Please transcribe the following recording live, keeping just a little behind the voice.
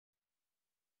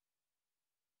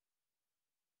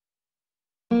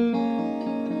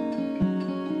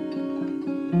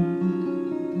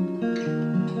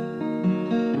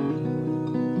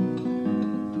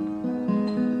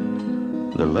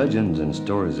The legends and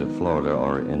stories of Florida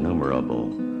are innumerable.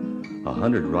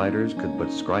 100 writers could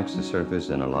but scratch the surface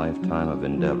in a lifetime of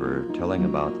endeavor, telling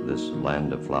about this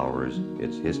land of flowers,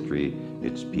 its history,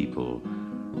 its people.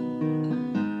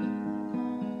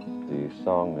 The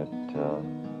song that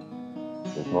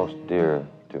is most dear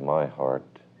to my heart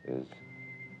is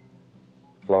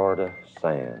Florida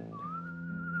Sand.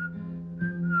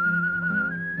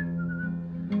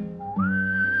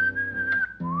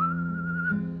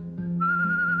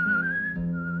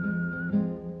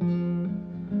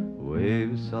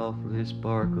 Waves softly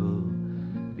sparkle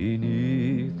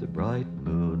beneath the bright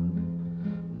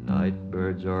moon. Night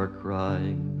birds are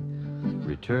crying,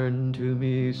 return to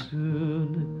me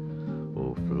soon.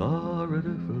 Oh,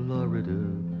 Florida, Florida,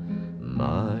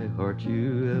 my heart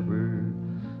you ever,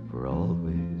 for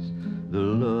always the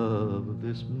love of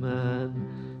this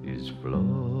man is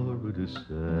Florida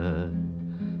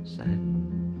sand.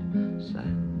 Sand,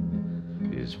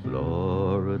 sand is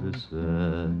Florida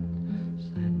sand.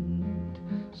 Sand,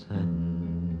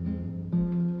 sand,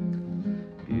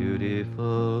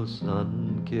 beautiful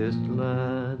sun-kissed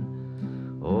land,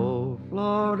 oh,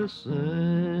 Florida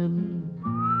sand.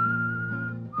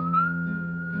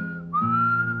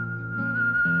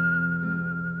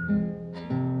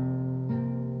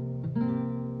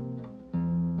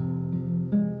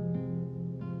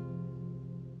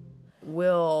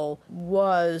 Will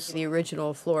was the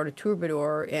original Florida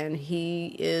troubadour, and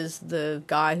he is the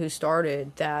guy who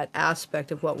started that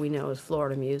aspect of what we know as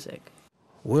Florida music.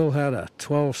 Will had a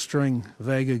 12-string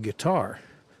Vega guitar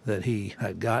that he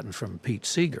had gotten from Pete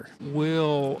Seeger.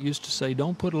 Will used to say,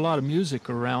 don't put a lot of music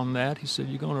around that. He said,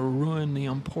 you're going to ruin the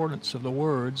importance of the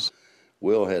words.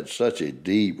 Will had such a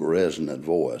deep, resonant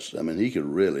voice. I mean, he could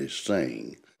really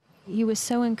sing. He was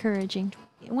so encouraging.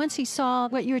 Once he saw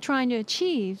what you were trying to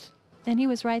achieve, then he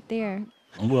was right there.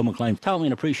 Will McLean taught me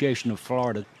an appreciation of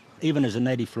Florida. Even as a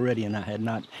native Floridian, I had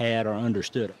not had or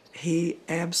understood it. He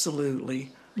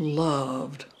absolutely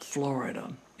loved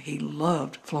Florida. He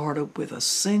loved Florida with a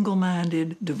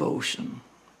single-minded devotion.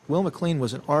 Will McLean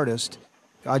was an artist.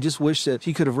 I just wish that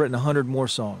he could have written 100 more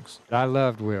songs. I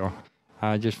loved Will.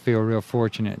 I just feel real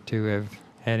fortunate to have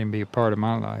had him be a part of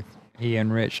my life. He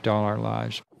enriched all our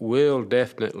lives. Will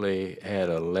definitely had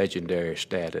a legendary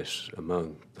status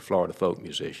among the Florida folk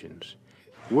musicians.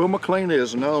 Will McLean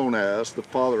is known as the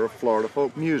father of Florida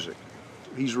folk music.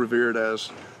 He's revered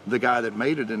as the guy that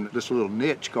made it in this little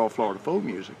niche called Florida folk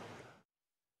music.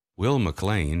 Will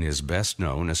McLean is best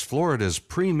known as Florida's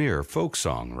premier folk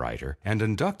songwriter and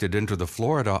inducted into the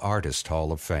Florida Artist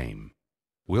Hall of Fame.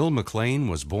 Will McLean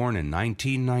was born in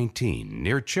 1919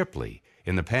 near Chipley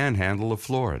in the panhandle of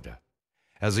Florida.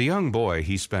 As a young boy,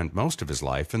 he spent most of his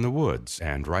life in the woods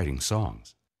and writing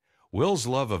songs. Will's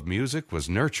love of music was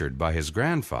nurtured by his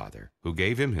grandfather, who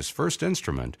gave him his first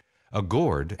instrument, a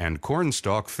gourd and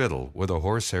cornstalk fiddle with a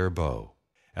horsehair bow.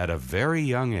 At a very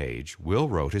young age, Will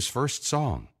wrote his first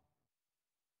song.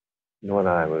 When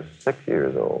I was 6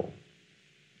 years old,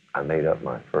 I made up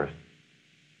my first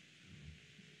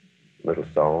little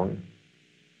song.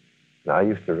 And I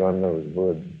used to run those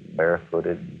woods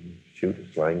barefooted and shoot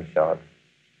a slingshot.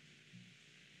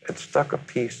 It stuck a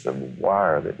piece of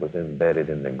wire that was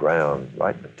embedded in the ground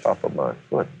right at the top of my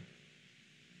foot.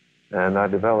 And I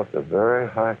developed a very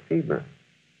high fever.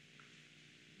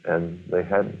 And they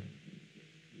had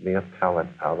me a pallet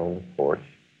out on the porch,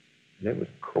 and it was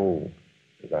cold,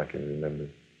 as I can remember.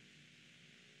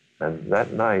 And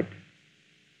that night,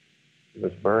 it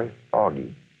was very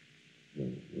foggy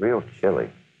and real chilly.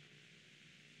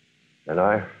 And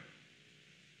I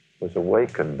was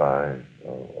awakened by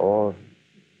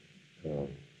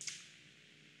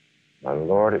my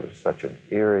Lord, it was such an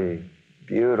eerie,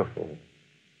 beautiful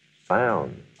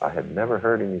sound. I had never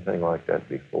heard anything like that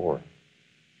before.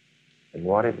 And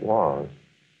what it was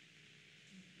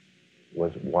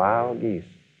wild geese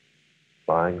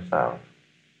flying south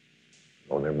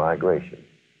on their migration.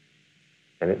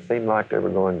 And it seemed like they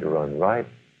were going to run right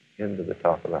into the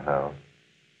top of the house.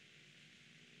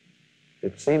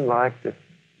 It seemed like that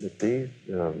these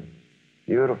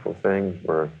beautiful things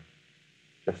were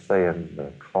just saying,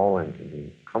 calling to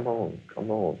me, come on,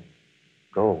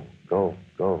 go, go,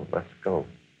 go, let's go.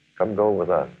 Come go with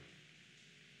us.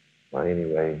 Well,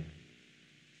 anyway,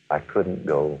 I couldn't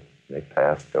go. They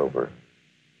passed over.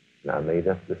 And I made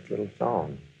up this little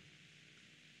song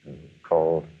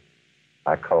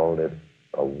I called it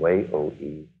Away, O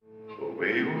Eve.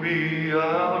 Away we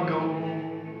all go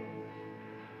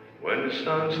when the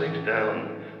sun sinks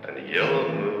down and the yellow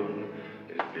moon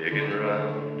is big and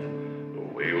round.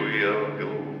 Away we all go,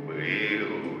 away,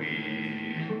 oh,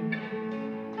 we.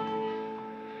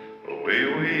 Away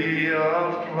we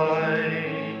all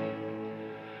light,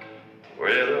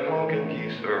 where the honking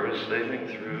geese are sailing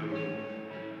through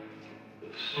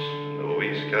the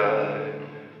snowy sky.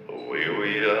 Away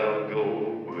we all go,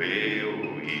 away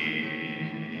we.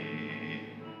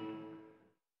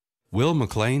 Will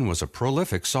McLean was a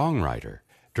prolific songwriter.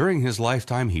 During his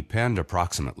lifetime, he penned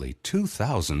approximately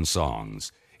 2,000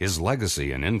 songs. His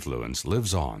legacy and influence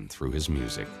lives on through his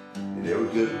music. He never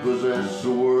could possess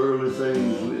the worldly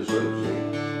things we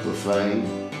associate with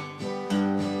fame.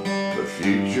 But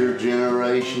future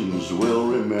generations will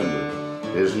remember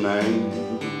his name.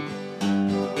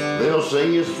 They'll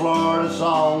sing his Florida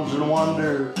songs and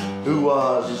wonder who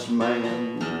was this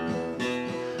man.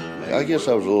 I guess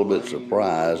I was a little bit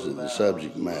surprised at the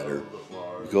subject matter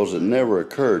because it never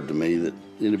occurred to me that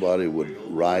anybody would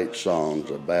write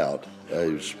songs about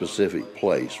a specific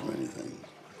place or anything.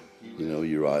 You know,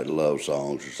 you write love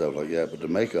songs or stuff like that, but to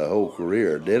make a whole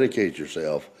career, dedicate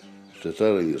yourself to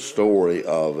telling the story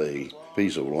of a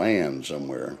piece of land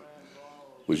somewhere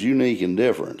was unique and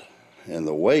different. And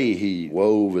the way he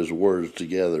wove his words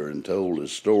together and told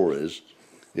his stories,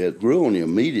 it grew on you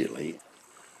immediately.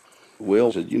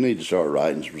 Will said, you need to start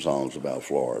writing some songs about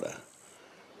Florida.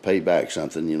 Pay back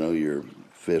something, you know, you're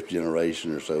fifth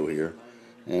generation or so here.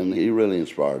 And he really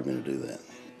inspired me to do that.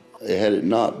 Had it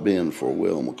not been for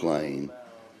Will McLean,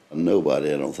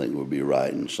 nobody, I don't think, would be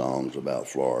writing songs about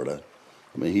Florida.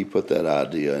 I mean, he put that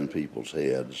idea in people's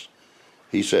heads.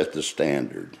 He set the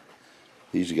standard.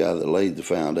 He's the guy that laid the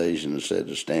foundation and set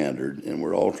the standard, and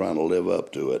we're all trying to live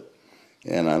up to it.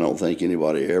 And I don't think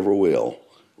anybody ever will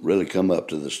really come up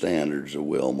to the standards of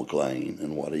Will McLean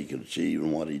and what he could achieve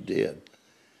and what he did.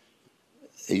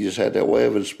 He just had that way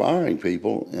of inspiring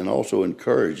people and also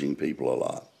encouraging people a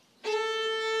lot.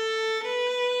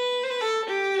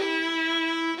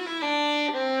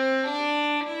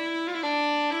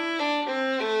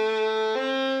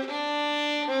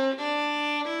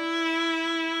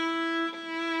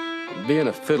 Being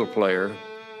a fiddle player,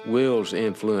 Will's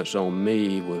influence on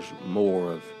me was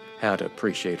more of how to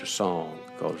appreciate a song,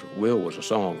 because Will was a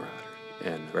songwriter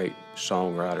and a great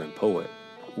songwriter and poet.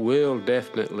 Will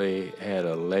definitely had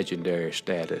a legendary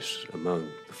status among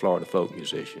the Florida folk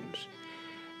musicians.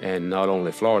 And not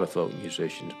only Florida folk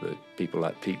musicians, but people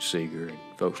like Pete Seeger and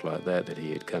folks like that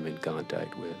he had come in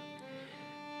contact with.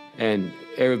 And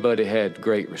everybody had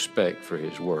great respect for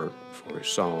his work, for his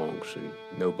songs, and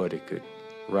nobody could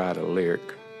write a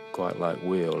lyric quite like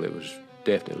Will. It was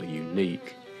definitely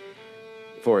unique.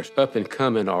 For an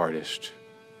up-and-coming artist,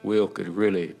 Will could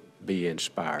really be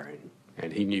inspiring,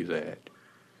 and he knew that.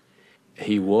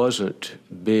 He wasn't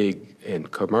big in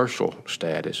commercial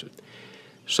status,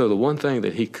 so the one thing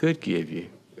that he could give you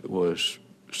was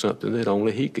something that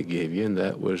only he could give you, and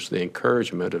that was the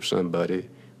encouragement of somebody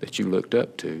that you looked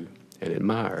up to and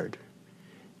admired.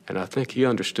 And I think he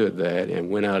understood that and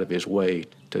went out of his way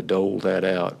to dole that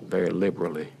out very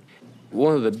liberally.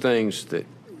 One of the things that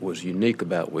was unique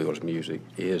about Will's music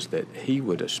is that he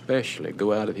would especially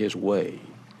go out of his way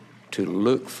to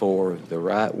look for the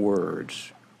right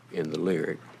words in the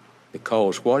lyric,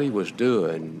 because what he was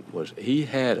doing was he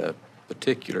had a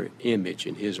particular image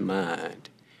in his mind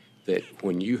that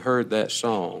when you heard that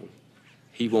song,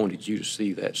 he wanted you to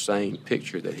see that same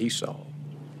picture that he saw.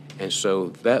 And so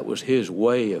that was his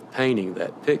way of painting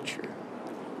that picture,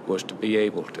 was to be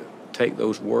able to take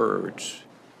those words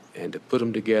and to put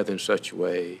them together in such a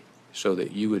way so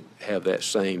that you would have that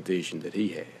same vision that he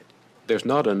had. There's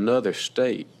not another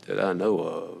state that I know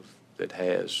of that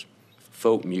has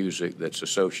folk music that's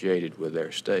associated with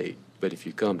their state. But if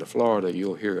you come to Florida,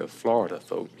 you'll hear of Florida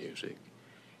folk music.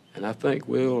 And I think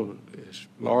Will is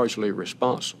largely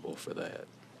responsible for that.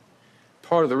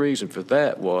 Part of the reason for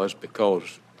that was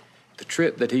because the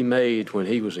trip that he made when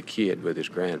he was a kid with his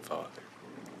grandfather,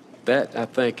 that I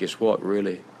think is what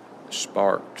really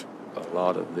sparked a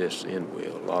lot of this in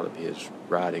Will, a lot of his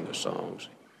writing of songs.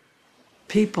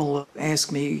 People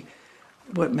ask me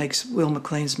what makes Will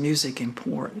McLean's music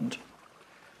important.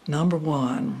 Number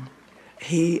one,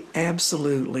 he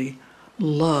absolutely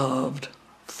loved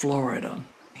Florida.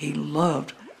 He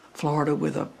loved Florida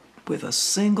with a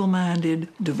single-minded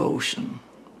devotion.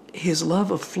 His love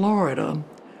of Florida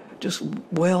just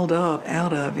welled up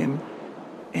out of him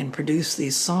and produced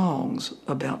these songs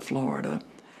about Florida.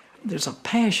 There's a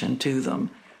passion to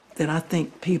them that I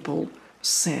think people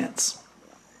sense.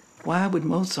 Why would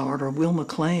Mozart or Will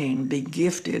McLean be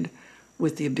gifted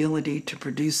with the ability to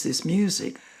produce this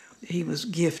music? He was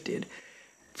gifted.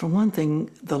 For one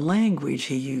thing, the language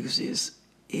he uses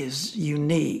is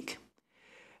unique.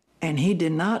 And he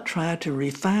did not try to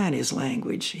refine his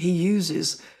language. He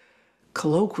uses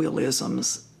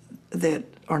colloquialisms that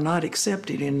are not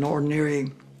accepted in ordinary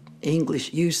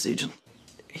English usage.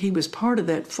 He was part of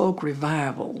that folk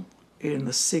revival in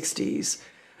the 60s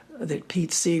that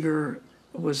Pete Seeger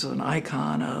was an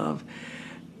icon of.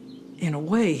 In a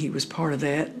way, he was part of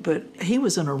that, but he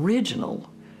was an original.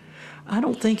 I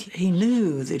don't think he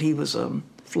knew that he was a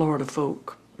Florida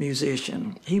folk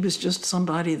musician. He was just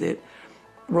somebody that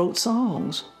wrote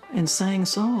songs and sang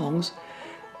songs,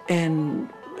 and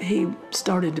he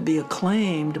started to be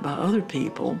acclaimed by other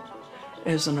people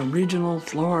as an original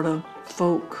Florida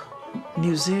folk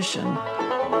musician.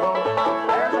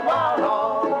 There's a wild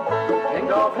hog in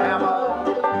Gulf Hammer.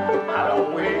 I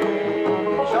don't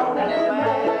wish on any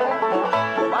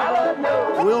man. My love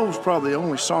knows. Will was probably the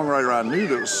only songwriter I knew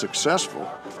that was successful,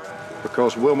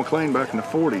 because Will McLean back in the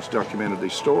 40s documented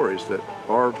these stories that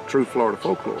are true Florida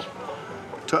folklore.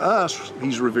 To us,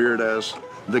 he's revered as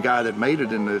the guy that made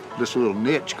it in this little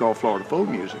niche called Florida folk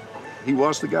music. He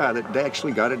was the guy that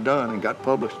actually got it done and got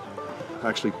published,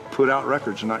 actually put out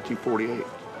records in 1948.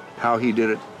 How he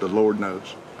did it, the Lord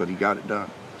knows, but he got it done.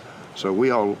 So we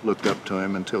all looked up to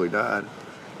him until he died.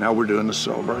 Now we're doing the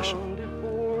celebration.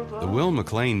 The Will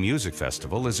McLean Music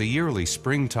Festival is a yearly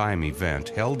springtime event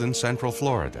held in Central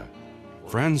Florida.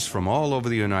 Friends from all over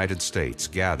the United States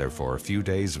gather for a few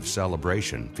days of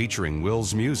celebration featuring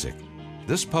Will's music.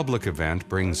 This public event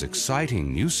brings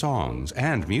exciting new songs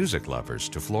and music lovers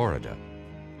to Florida.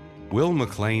 Will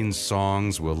McLean's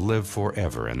songs will live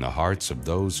forever in the hearts of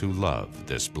those who love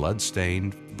this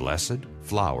blood-stained, blessed,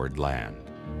 flowered land.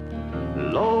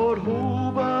 Lord,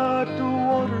 hold back the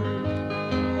water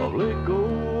of Lake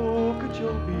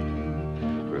Okeechobee,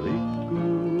 for Lake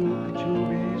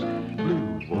Okeechobee's blue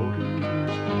waters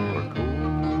are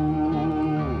cold.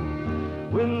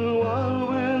 When wild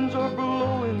winds are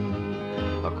blowing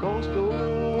across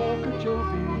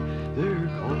Okeechobee, they're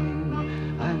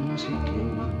calling and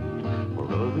seeking for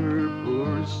other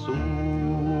poor souls.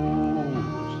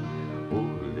 Oh,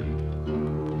 Lake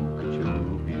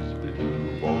Okeechobee's blue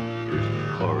waters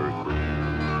are cold.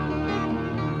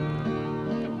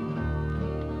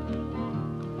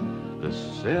 The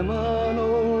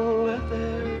Seminole left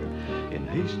there in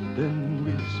haste and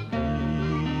with speed,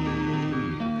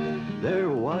 their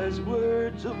wise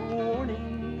words of warning